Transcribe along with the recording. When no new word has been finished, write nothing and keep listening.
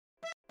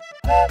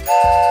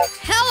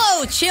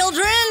Hello,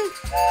 children!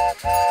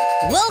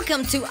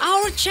 Welcome to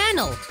our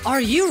channel.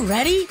 Are you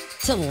ready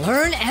to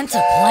learn and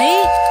to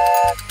play?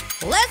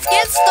 Let's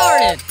get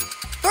started.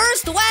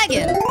 First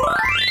wagon.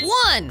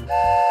 1.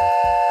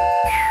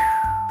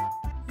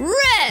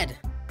 Red.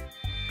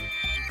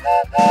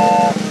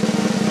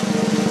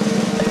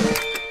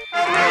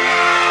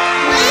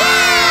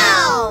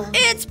 Wow!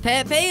 It's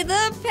Pepe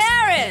the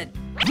parrot.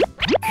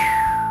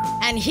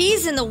 And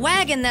he's in the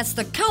wagon that's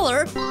the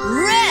color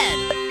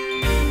red.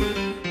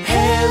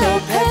 Hello,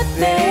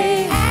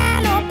 Pepe.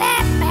 Hello,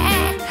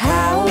 Pepe.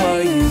 How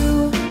are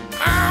you?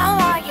 How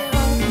are you?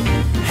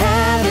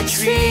 Have a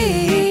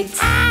treat.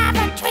 Have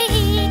a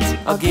treat.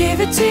 I'll give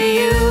it to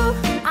you.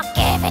 I'll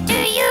give it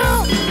to you.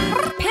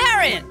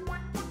 Parrot.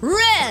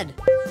 Red.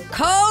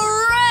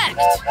 Correct.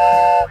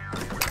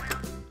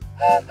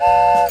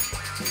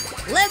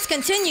 Let's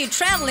continue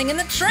traveling in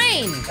the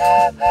train.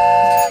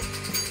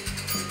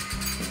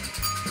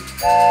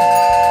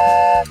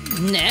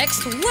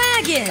 Next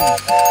wagon.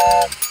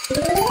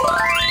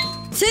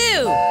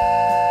 2.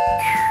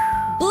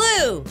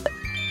 Blue.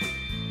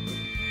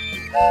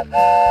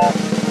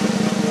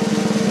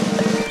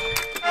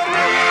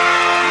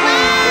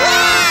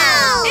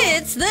 Wow!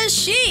 It's the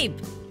sheep.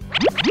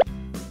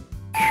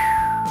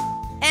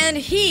 And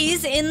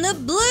he's in the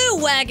blue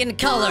wagon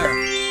color.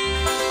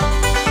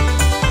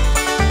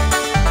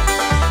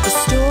 The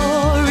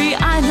story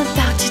I'm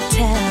about to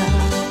tell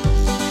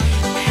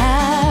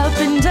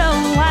happened a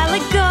while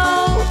ago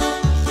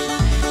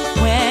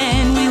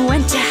when we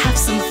went to have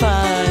some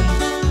fun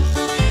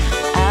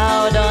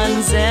out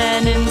on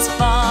Zenon's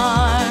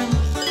farm.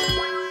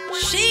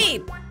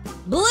 Sheep.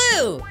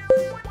 Blue.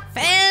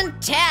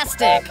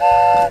 Fantastic.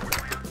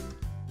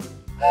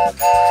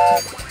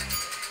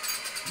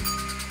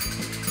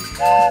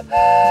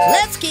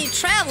 Let's keep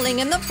traveling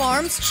in the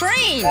farm's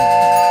train.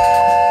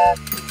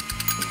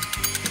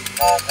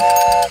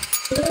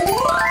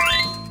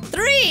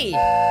 3.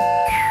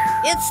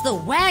 It's the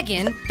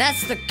wagon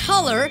that's the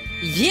color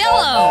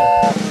yellow.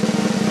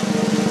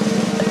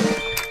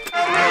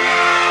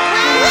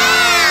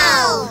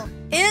 Wow!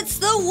 It's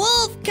the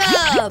wolf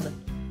cub.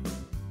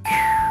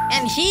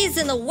 And he's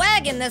in the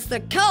wagon that's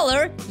the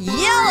color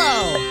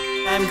yellow.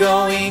 I'm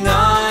going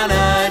on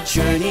a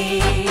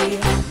journey,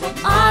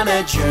 on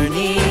a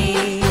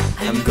journey.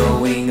 I'm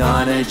going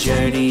on a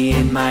journey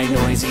in my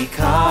noisy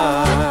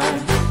car.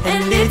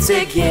 And it's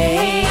a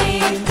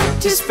game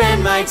to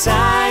spend my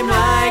time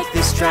like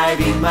this,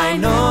 driving my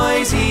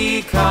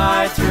noisy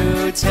car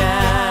through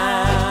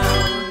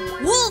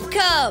town. Wolf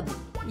cub.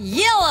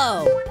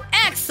 Yellow.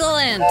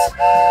 Excellent.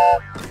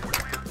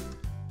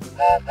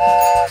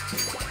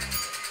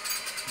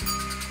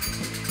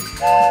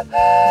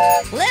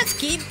 Let's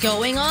keep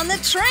going on the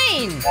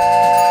train.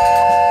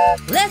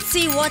 Let's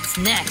see what's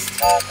next.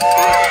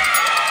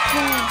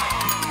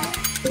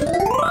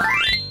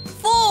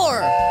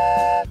 4.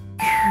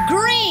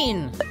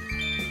 Green.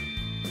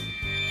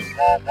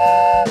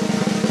 Wow!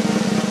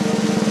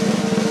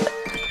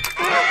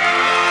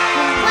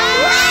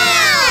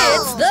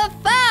 It's the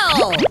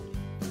fowl.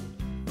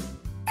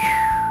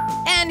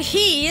 And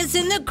he is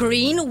in the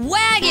green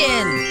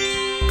wagon.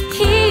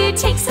 He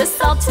takes us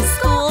all to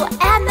school,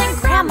 and then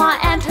Grandma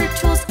and her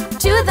tools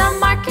to the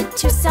market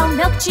to sell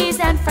milk, cheese,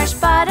 and fresh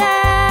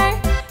butter.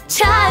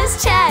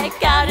 Just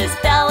check out his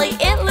belly,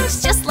 it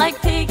looks just like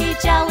piggy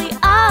jelly.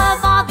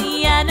 Of all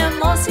the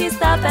animals, he's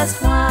the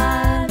best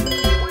one.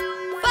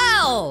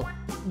 Fowl.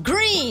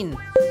 Green.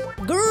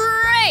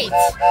 Great.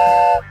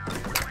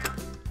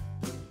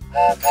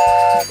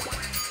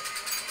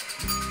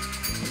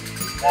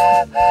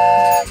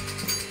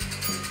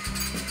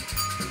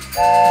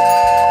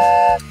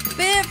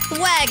 Fifth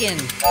wagon.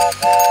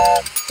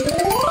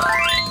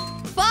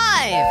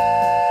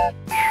 5.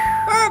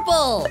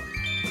 Purple.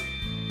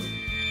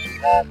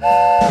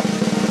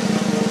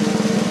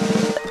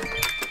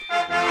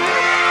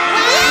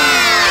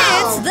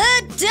 It's the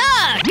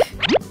duck.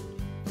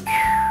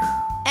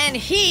 And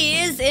he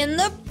is in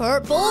the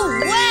purple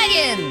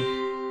wagon.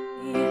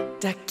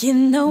 Duck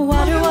in the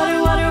water,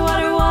 water, water,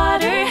 water,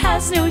 water,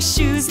 has no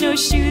shoes, no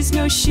shoes,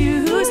 no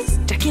shoes.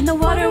 Duck in the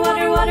water,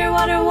 water, water,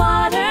 water,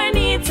 water,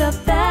 needs a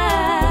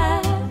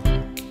bath.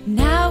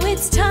 Now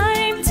it's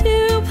time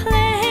to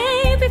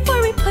play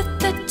before we put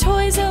the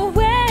toys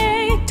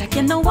away. Duck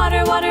in the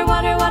water, water,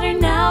 water, water,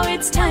 now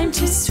it's time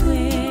to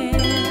swim.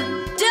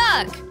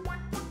 Duck.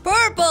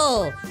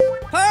 Purple.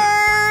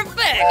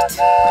 Perfect.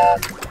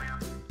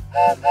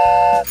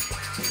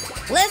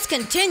 Let's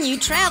continue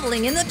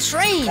traveling in the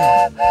train.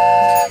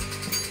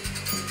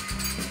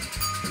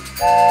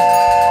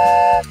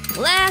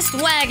 Last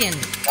wagon.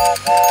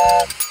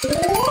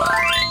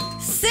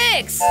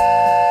 6.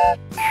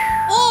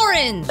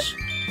 Orange.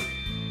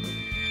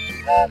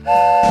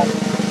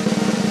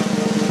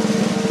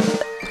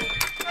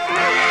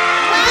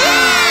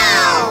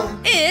 Wow!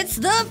 It's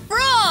the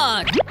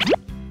frog.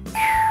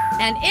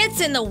 And it's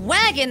in the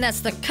wagon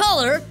that's the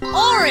color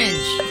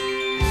orange.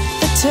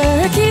 The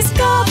turkeys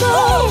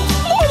gobble,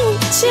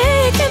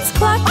 chickens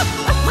cluck,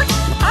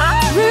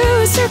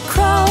 rooster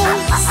crows,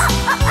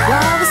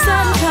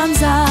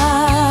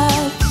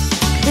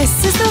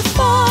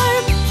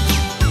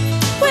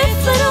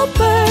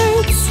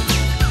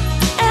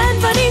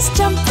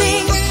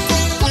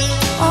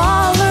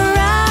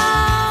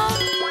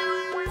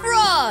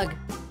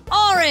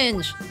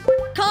 challenge!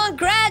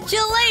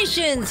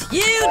 Congratulations!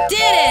 You did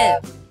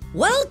it!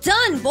 Well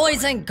done,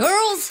 boys and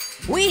girls!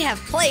 We have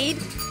played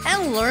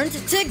and learned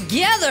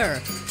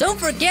together! Don't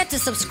forget to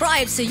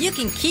subscribe so you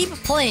can keep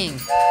playing.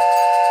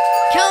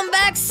 Come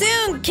back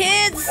soon,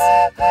 kids!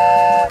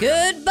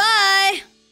 Goodbye!